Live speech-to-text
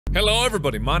Hello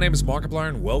everybody, my name is Markiplier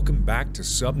and welcome back to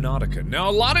Subnautica. Now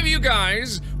a lot of you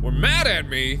guys were mad at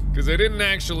me because I didn't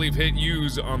actually hit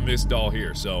use on this doll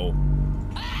here, so...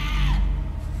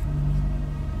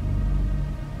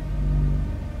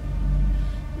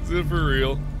 Is it for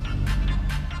real?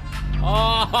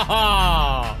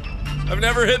 Ah! I've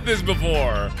never hit this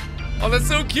before! Oh, that's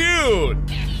so cute!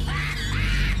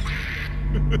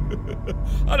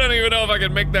 I don't even know if I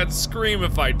could make that scream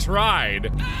if I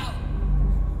tried.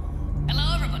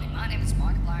 Hello everybody, my name is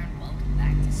Markiplier and welcome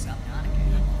back to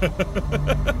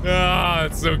Subnautica. Ah,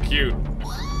 it's so cute.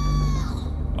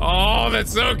 Oh,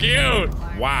 that's so cute!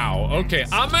 Wow, okay,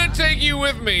 I'm gonna take you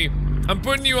with me. I'm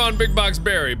putting you on Big Box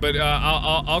Berry, but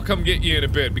I'll come get you in a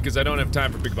bit because I don't have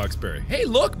time for Big Box Berry. Hey,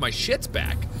 look, my shit's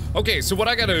back. Okay, so what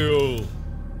I gotta do...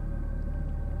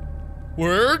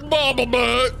 Where's Bubble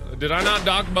Butt? Did I not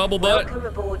dock Bubble Butt? Welcome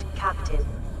aboard, Captain.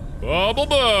 Bubble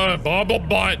Butt, Bubble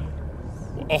Butt.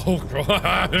 Oh,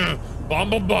 God.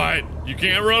 Bubble Butt. You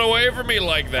can't run away from me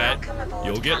like that.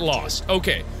 You'll get lost.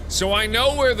 Okay, so I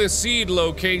know where the seed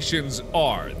locations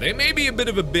are. They may be a bit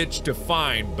of a bitch to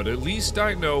find, but at least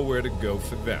I know where to go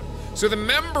for them. So the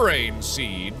membrane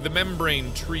seed, the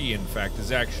membrane tree, in fact,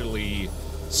 is actually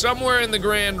somewhere in the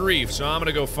Grand Reef, so I'm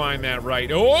gonna go find that right.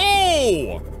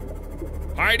 Oh!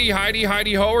 Heidi, Heidi,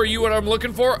 Heidi ho, are you what I'm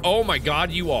looking for? Oh my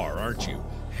God, you are, aren't you?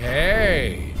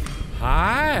 Hey,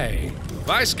 hi. If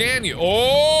I scan you,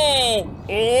 oh,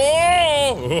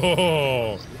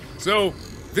 So,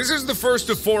 this is the first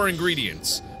of 4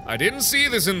 ingredients. I didn't see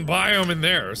this in biome in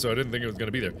there, so I didn't think it was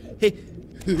gonna be there. Hey,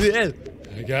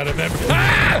 I got it then.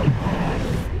 Ah!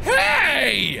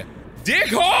 Hey,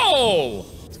 dickhole!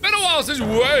 It's been a while since,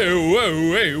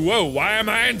 whoa, why am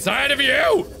I inside of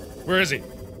you? Where is he?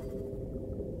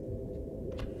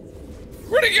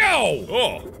 Where'd he go?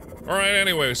 Oh. Alright,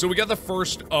 anyway, so we got the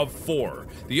first of 4.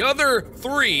 The other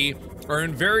 3 are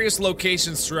in various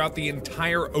locations throughout the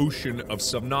entire ocean of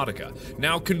Subnautica.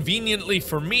 Now, conveniently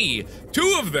for me,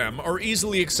 2 of them are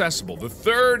easily accessible. The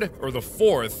 3rd, or the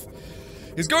 4th,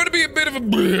 is going to be a bit of a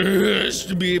bitch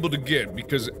to be able to get,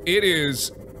 because it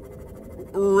is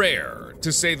rare,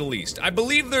 to say the least. I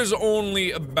believe there's only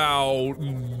about...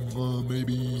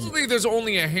 there's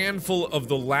only a handful of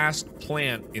the last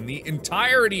plant in the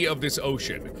entirety of this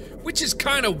ocean, which is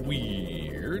kind of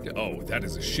weird. Oh, that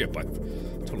is a ship. I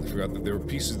totally forgot that there were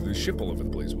pieces of the ship all over the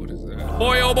place. What is that?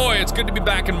 Boy, oh boy, it's good to be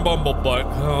back in Bumblebutt.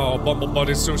 Oh, Bumblebutt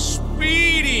is so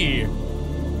speedy.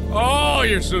 Oh,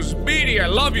 you're so speedy. I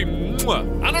love you.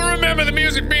 Mwah. I don't remember the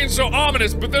music being so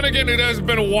ominous, but then again, it has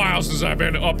been a while since I've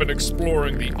been up and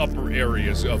exploring the upper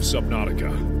areas of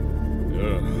Subnautica.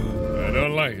 I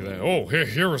don't like that. Oh,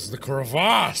 here is the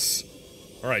crevasse.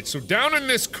 Alright, so down in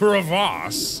this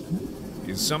crevasse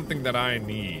is something that I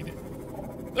need.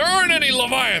 There aren't any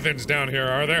leviathans down here,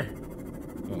 are there?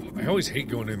 Oh, I always hate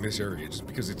going in this area just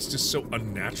because it's just so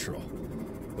unnatural.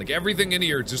 Like, everything in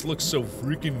here just looks so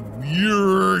freaking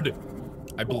weird.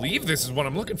 I believe this is what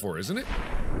I'm looking for, isn't it?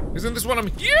 Isn't this what I'm-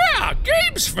 Yeah!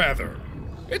 Gabe's feather!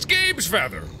 It's Gabe's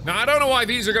feather! Now, I don't know why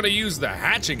these are gonna use the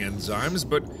hatching enzymes,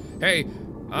 but hey,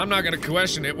 I'm not gonna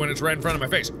question it when it's right in front of my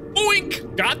face.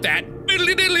 Oink! Got that!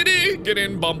 Diddly-diddly-dee! Get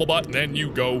in, Bumblebutt, and then you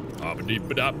go.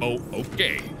 Abba-dee-ba-da-bo.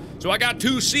 Okay. So I got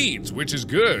 2 seeds, which is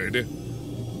good.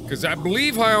 Because I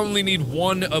believe I only need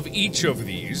 1 of each of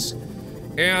these,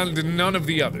 and none of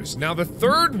the others. Now, the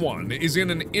 3rd one is in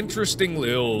an interesting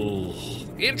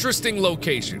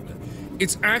location.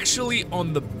 It's actually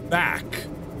on the back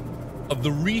of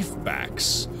the reef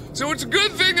backs. So it's a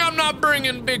good thing I'm not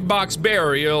bringing Big Box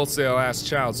Berry, else they'll ask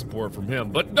child support from him.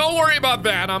 But don't worry about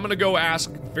that, I'm gonna go ask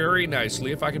very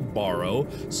nicely if I can borrow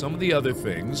some of the other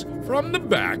things from the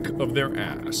back of their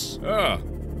ass.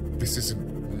 This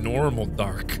isn't normal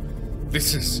dark.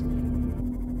 This is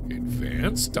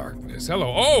advanced darkness.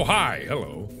 Hello, oh, hi,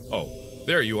 hello. Oh,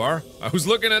 there you are. I was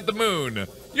looking at the moon.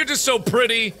 You're just so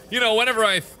pretty. You know, whenever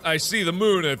I see the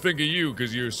moon, I think of you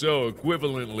because you're so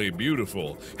equivalently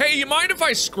beautiful. Hey, you mind if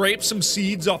I scrape some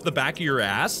seeds off the back of your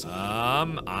ass?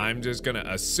 I'm just gonna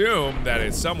assume that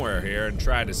it's somewhere here and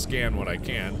try to scan what I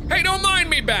can. Hey, don't mind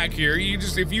me back here.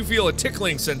 If you feel a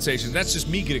tickling sensation, that's just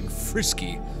me getting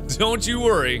frisky. Don't you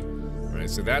worry. All right,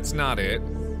 so that's not it.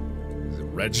 Is it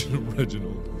Reginald?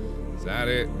 Is that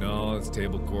it? No, it's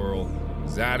table coral.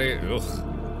 Is that it? Ugh.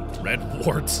 Red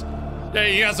warts.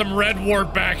 Hey, you got some red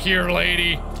wart back here,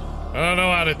 lady. I don't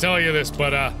know how to tell you this,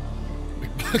 but,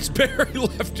 Big Box Berry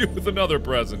left you with another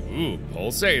present. Ooh,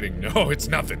 pulsating. No, it's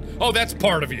nothing. Oh, that's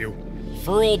part of you.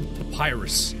 Furled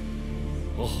papyrus.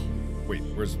 Oh, wait,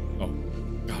 where's... Oh,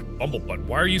 God, Bumblebutt,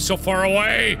 why are you so far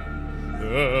away?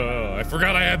 I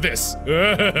forgot I had this.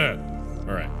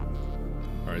 Alright.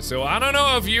 Alright, so I don't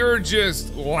know if you're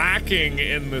just lacking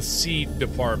in the seat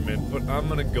department, but I'm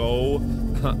gonna go.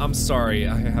 I'm sorry,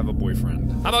 I have a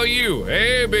boyfriend. How about you?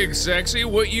 Hey, big sexy,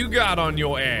 what you got on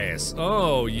your ass?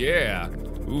 Oh, yeah.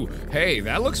 Ooh, hey,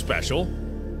 that looks special.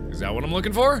 Is that what I'm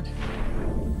looking for?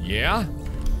 Yeah?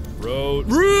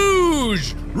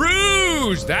 Rouge!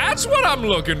 Rouge! That's what I'm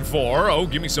looking for! Oh,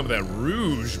 give me some of that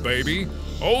rouge, baby.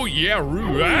 Oh, yeah,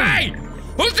 rouge. Hey!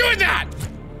 Who's doing that?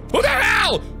 Who the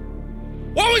hell?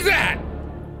 What was that?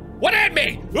 What hit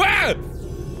me? Ah!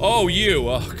 Oh, you.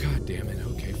 Oh, god damn it.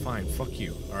 Okay, fine. Fuck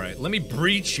you. Alright, let me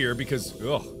breach here because,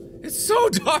 ugh. It's so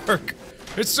dark!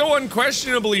 It's so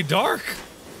unquestionably dark!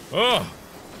 Ugh.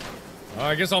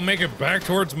 I guess I'll make it back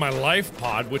towards my life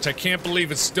pod, which I can't believe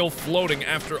is still floating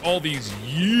after all these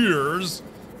years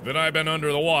that I've been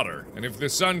under the water. And if the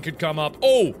sun could come up—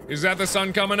 oh! Is that the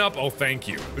sun coming up? Oh, thank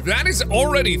you. That is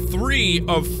already 3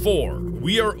 of 4.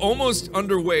 We are almost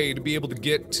underway to be able to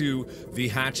get to the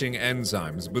hatching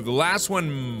enzymes, but the last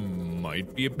one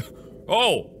might be a—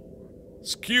 oh!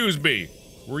 Excuse me.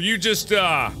 Were you just,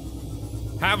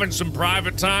 having some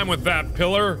private time with that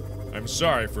pillar? I'm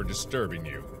sorry for disturbing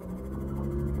you.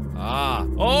 Ah.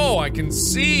 Oh, I can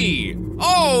see!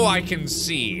 Oh, I can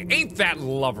see! Ain't that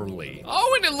lovely?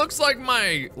 Oh, and it looks like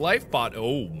my life pod—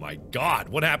 oh my god,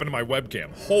 what happened to my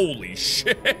webcam? Holy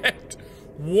shit!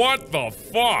 What the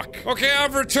fuck? Okay,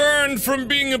 I've returned from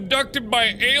being abducted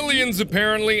by aliens,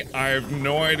 apparently. I have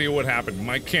no idea what happened.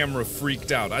 My camera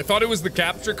freaked out. I thought it was the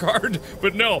capture card,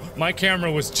 but no, my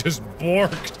camera was just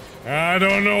borked. I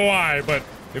don't know why, but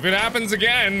if it happens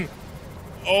again—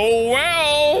 oh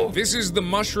well! This is the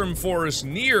mushroom forest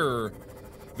near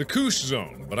the Koosh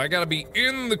zone, but I gotta be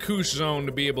in the Koosh zone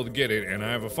to be able to get it, and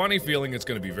I have a funny feeling it's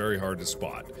gonna be very hard to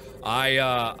spot. I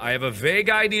have a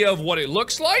vague idea of what it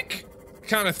looks like.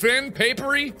 Kinda thin,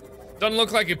 papery. Doesn't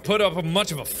look like it put up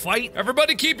much of a fight.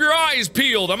 Everybody keep your eyes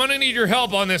peeled. I'm gonna need your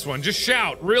help on this one. Just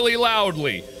shout really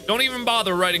loudly. Don't even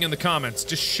bother writing in the comments.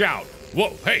 Just shout.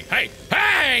 Whoa, hey, hey,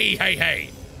 hey, hey, hey!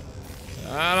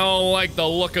 I don't like the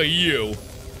look of you.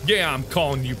 Yeah, I'm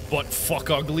calling you butt-fuck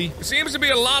ugly. There seems to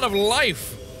be a lot of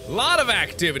life, a lot of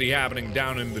activity happening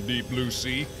down in the deep blue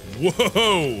sea.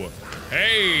 Whoa!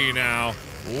 Hey, now.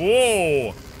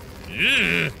 Whoa!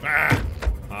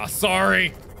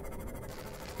 Sorry.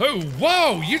 Oh,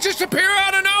 whoa! You just appear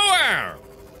out of nowhere!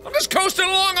 I'm just coasting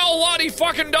along all lottie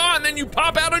fucking da, and then you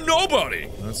pop out of nobody.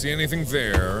 I don't see anything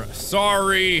there.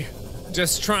 Sorry.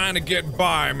 Just trying to get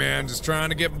by, man. Just trying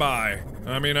to get by.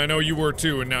 I mean, I know you were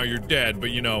too, and now you're dead, but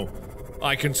you know,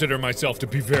 I consider myself to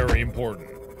be very important.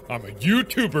 I'm a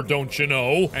YouTuber, don't you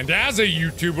know? And as a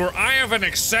YouTuber, I have an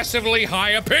excessively high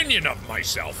opinion of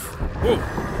myself. Whoa.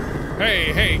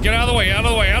 Hey, hey, get out of the way, out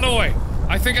of the way, out of the way.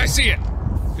 I think I see it.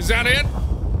 Is that it?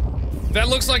 That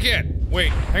looks like it. Wait,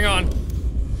 hang on.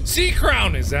 Sea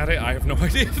crown, is that it? I have no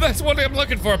idea if that's what I'm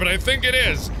looking for, but I think it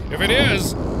is. If it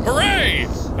is, hooray!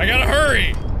 I gotta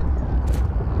hurry.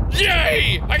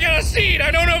 Yay! I got a seed!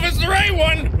 I don't know if it's the right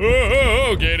one!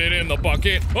 Oh, get it in the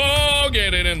bucket. Oh,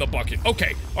 get it in the bucket.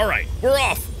 Okay, alright, we're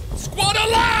off.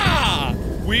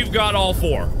 Squadala! We've got all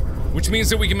 4, which means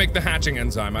that we can make the hatching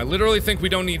enzyme. I literally think we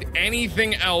don't need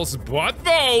anything else but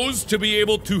those to be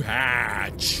able to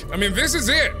hatch. I mean, this is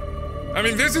it. I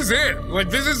mean, this is it. Like,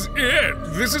 this is it.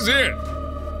 This is it.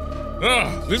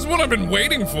 Ugh, this is what I've been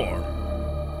waiting for.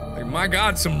 Like, my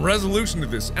god, some resolution to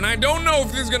this. And I don't know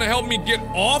if this is gonna help me get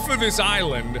off of this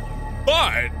island,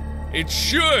 but it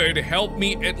should help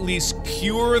me at least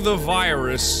cure the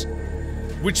virus,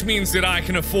 which means that I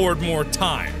can afford more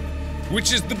time.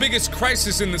 Which is the biggest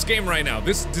crisis in this game right now.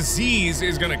 This disease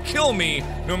is gonna kill me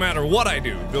no matter what I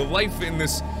do. The life in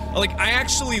this— like, I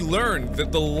actually learned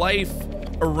that the life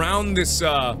around this,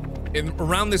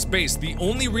 around this base, the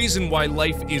only reason why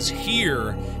life is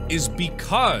here is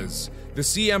because the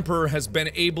Sea Emperor has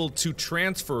been able to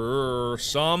transfer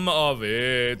some of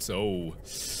its—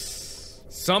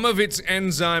 some of its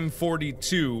enzyme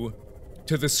 42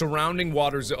 to the surrounding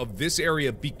waters of this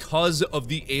area because of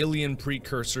the alien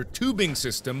precursor tubing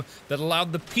system that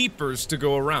allowed the peepers to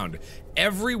go around.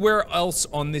 Everywhere else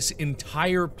on this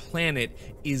entire planet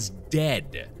is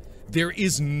dead. There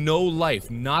is no life,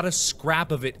 not a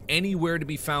scrap of it anywhere to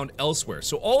be found elsewhere.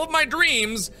 So all of my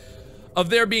dreams of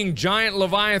there being giant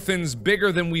leviathans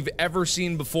bigger than we've ever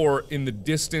seen before in the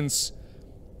distance,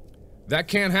 that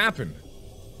can't happen.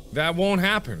 That won't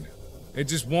happen. It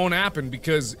just won't happen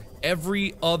because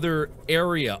every other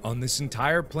area on this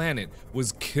entire planet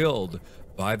was killed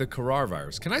by the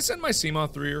coronavirus. Can I send my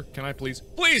Seamoth through here? Can I please?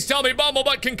 Please tell me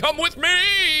Bumblebutt can come with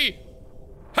me!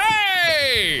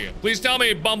 Hey! Please tell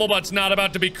me Bumblebutt's not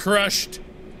about to be crushed.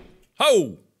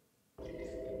 Ho!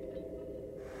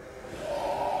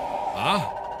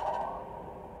 Ah.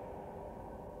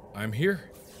 I'm here.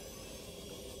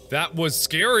 That was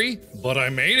scary, but I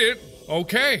made it.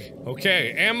 Okay,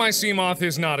 okay, and my sea moth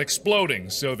is not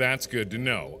exploding, so that's good to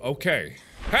know. Okay.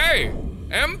 Hey,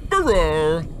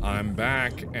 Emperor! I'm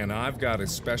back, and I've got a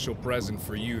special present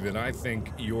for you that I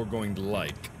think you're going to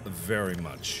like very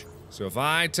much. So if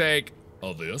I take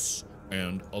a this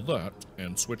and a that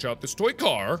and switch out this toy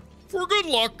car for good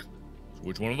luck, so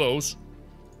which one of those?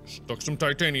 Stuck some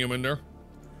titanium in there.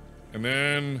 And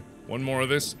then one more of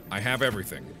this. I have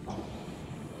everything.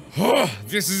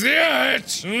 This is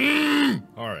it!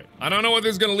 Alright. I don't know what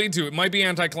this is gonna lead to. It might be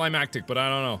anticlimactic, but I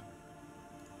don't know.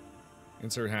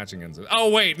 Insert hatching ends.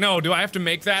 Oh, wait, no, do I have to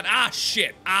make that? Ah,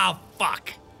 shit. Ah,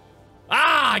 fuck.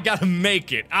 Ah, I gotta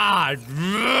make it. Ah,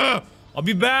 I'll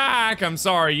be back. I'm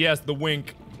sorry. Yes, the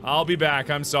wink. I'll be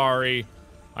back. I'm sorry.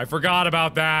 I forgot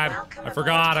about that. I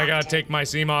forgot I gotta take my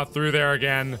Seamoth through there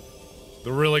again.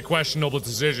 The really questionable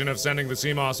decision of sending the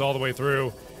Seamoth all the way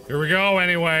through. Here we go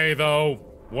anyway, though.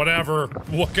 Whatever.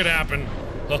 What could happen?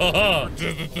 The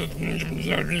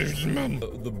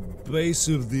base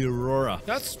of the Aurora.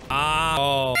 That's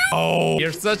oh.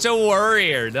 You're such a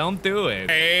warrior. Don't do it.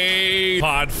 Hey,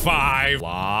 Pod 5.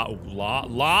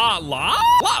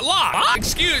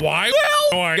 Excuse. Why? Well,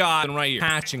 oh my God, right here.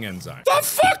 Hatching enzyme. The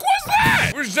fuck was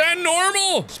that? Was that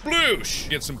normal? Sploosh.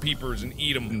 Get some peepers and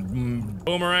eat them.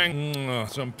 Boomerang.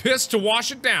 So I'm pissed to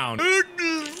wash it down.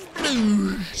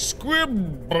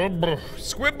 Squib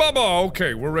bubba.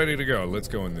 Okay, we're ready to go. Let's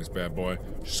go in this bad boy.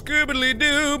 Scoobily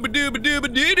doo ba doo ba doo ba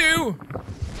doo doo.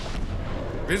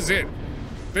 This is it.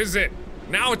 This is it.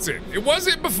 Now it's it. It was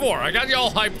it before. I got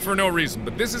y'all hyped for no reason,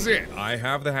 but this is it. I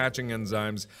have the hatching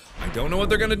enzymes. I don't know what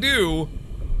they're gonna do.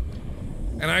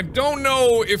 And I don't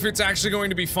know if it's actually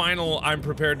going to be final. I'm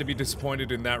prepared to be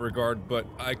disappointed in that regard, but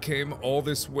I came all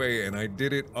this way and I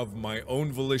did it of my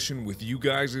own volition with you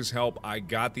guys' help. I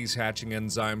got these hatching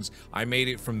enzymes. I made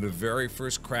it from the very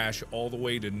first crash all the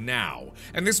way to now.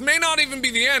 And this may not even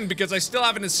be the end because I still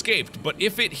haven't escaped, but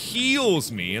if it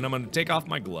heals me, and I'm gonna take off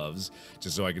my gloves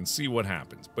just so I can see what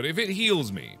happens, but if it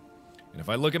heals me, and if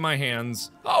I look at my hands,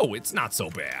 oh, it's not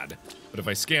so bad. But if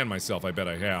I scan myself, I bet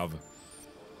I have.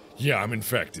 Yeah, I'm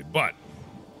infected, but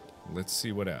let's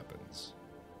see what happens.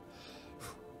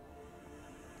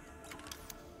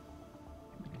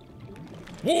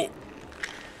 Whoa!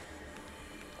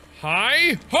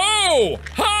 Hi! Ho!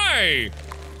 Hi!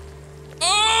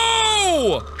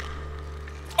 Oh!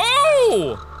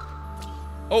 Oh!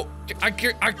 Oh,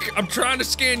 I'm trying to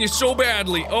scan you so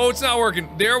badly. Oh, it's not working.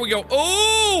 There we go.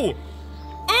 Oh!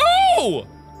 Oh!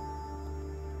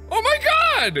 Oh my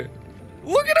God!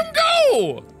 Look at them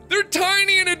go! They're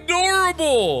tiny and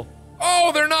adorable!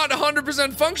 Oh, they're not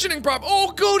 100% functioning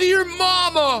Oh, go to your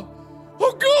mama!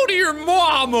 Oh, go to your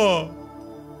mama!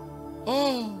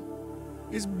 Oh,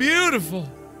 it's beautiful.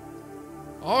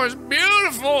 Oh, it's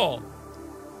beautiful!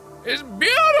 It's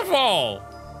beautiful!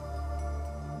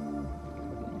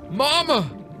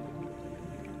 Mama!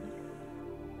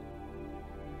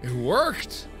 It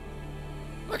worked!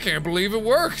 I can't believe it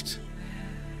worked!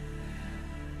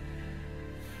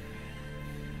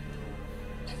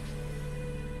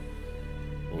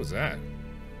 What was that?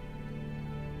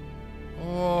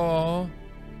 Oh.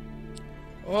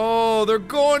 Oh, they're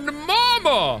going to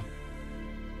Mama!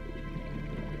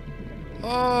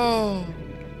 Oh.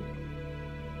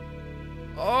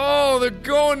 Oh, they're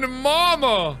going to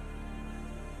Mama!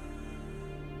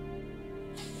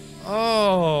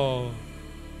 Oh.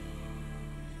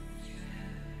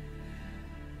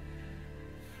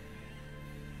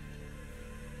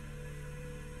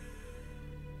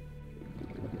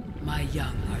 My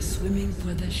young are swimming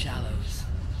for the shallows.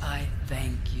 I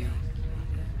thank you.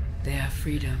 Their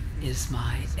freedom is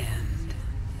my end.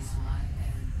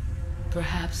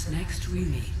 Perhaps next we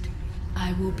meet,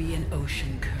 I will be an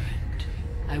ocean current.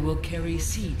 I will carry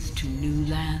seeds to new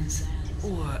lands,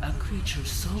 or a creature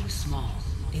so small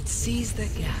it sees the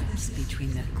gaps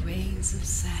between the grains of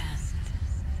sand.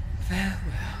 Farewell,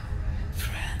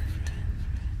 friend.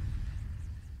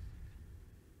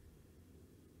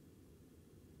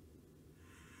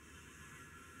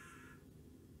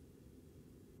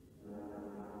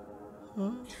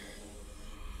 Huh?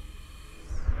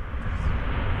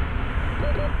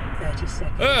 30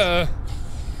 seconds. I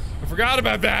forgot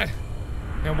about that.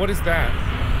 Now, what is that?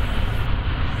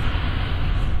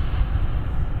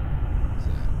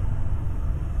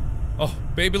 Oh,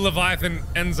 baby Leviathan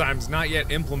enzymes not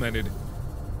yet implemented.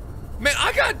 Man,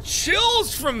 I got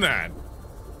chills from that.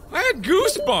 I had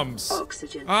goosebumps.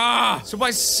 Oxygen. Ah, so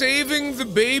by saving the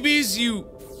babies,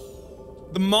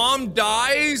 the mom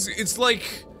dies? It's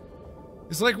like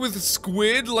It's like with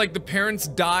squid, like the parents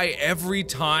die every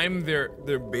time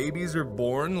their babies are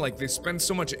born. Like they spend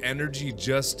so much energy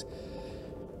just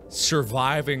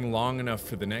surviving long enough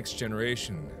for the next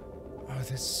generation. Oh,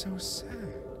 that's so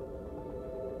sad.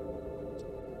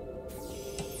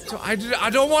 So I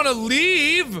don't want to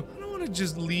leave. I don't want to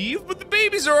just leave, but the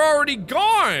babies are already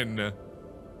gone.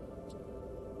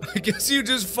 I guess you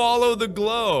just follow the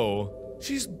glow.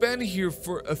 She's been here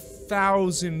for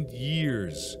 1,000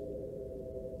 years.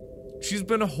 She's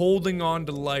been holding on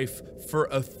to life for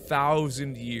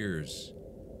 1,000 years.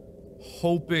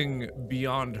 Hoping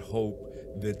beyond hope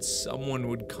that someone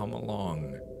would come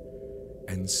along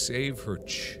and save her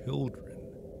children.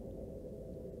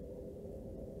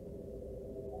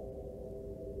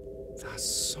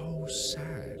 That's so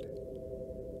sad.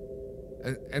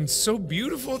 And so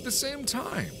beautiful at the same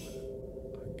time.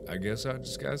 I guess I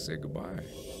just gotta say goodbye.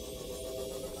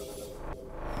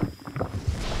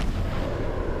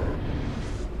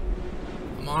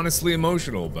 I'm honestly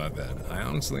emotional about that. I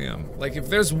honestly am. Like, if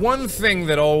there's one thing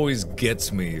that always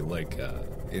gets me, like,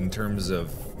 in terms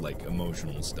of, like,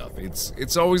 emotional stuff,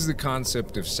 it's always the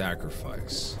concept of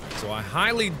sacrifice. So I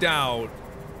highly doubt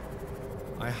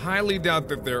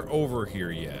that they're over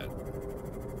here yet.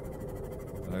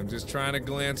 I'm just trying to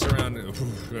glance around.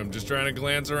 I'm just trying to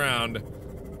glance around.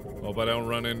 Hope I don't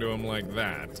run into him like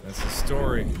that. That's the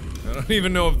story. I don't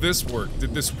even know if this worked.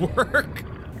 Did this work?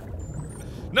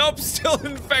 Nope, still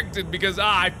infected because,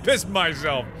 I pissed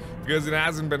myself. Because it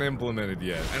hasn't been implemented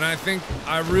yet. And I think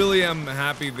I really am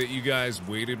happy that you guys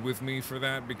waited with me for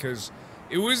that, because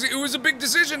it was a big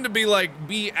decision to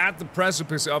be at the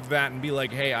precipice of that and be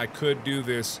like, hey, I could do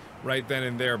this right then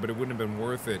and there, but it wouldn't have been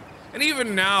worth it. And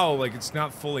even now, like, it's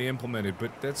not fully implemented,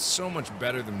 but that's so much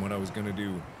better than what I was gonna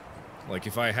do. Like,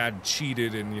 if I had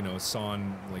cheated and, you know,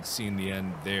 seen the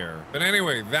end there. But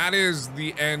anyway, that is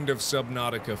the end of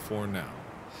Subnautica for now.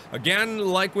 Again,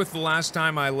 like with the last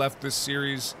time I left this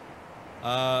series,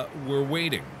 we're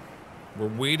waiting. We're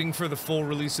waiting for the full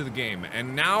release of the game.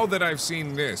 And now that I've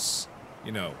seen this,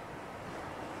 you know,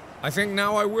 I think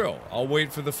now I will. I'll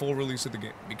wait for the full release of the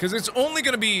game. Because it's only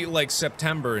going to be, like,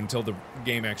 September until the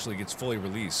game actually gets fully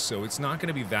released. So it's not going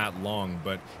to be that long,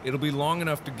 but it'll be long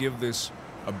enough to give this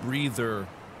a breather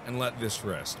and let this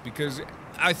rest. Because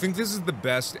I think this is the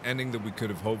best ending that we could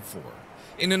have hoped for.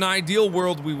 In an ideal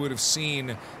world, we would have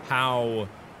seen how,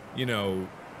 you know,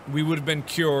 we would have been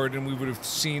cured and we would have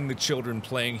seen the children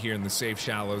playing here in the safe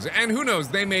shallows. And who knows,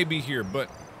 they may be here,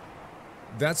 but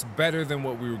that's better than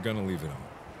what we were going to leave it on.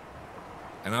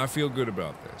 And I feel good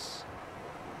about this.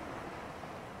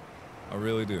 I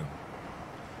really do.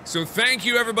 So thank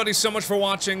you everybody so much for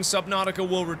watching. Subnautica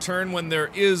will return when there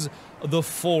is the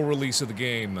full release of the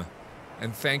game.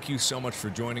 And thank you so much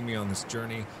for joining me on this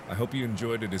journey. I hope you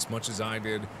enjoyed it as much as I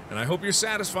did, and I hope you're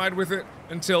satisfied with it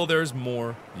until there's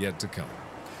more yet to come.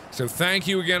 So thank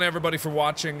you again everybody for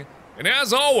watching, and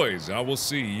as always, I will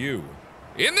see you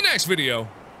in the next video.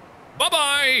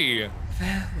 Bye-bye!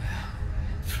 Farewell.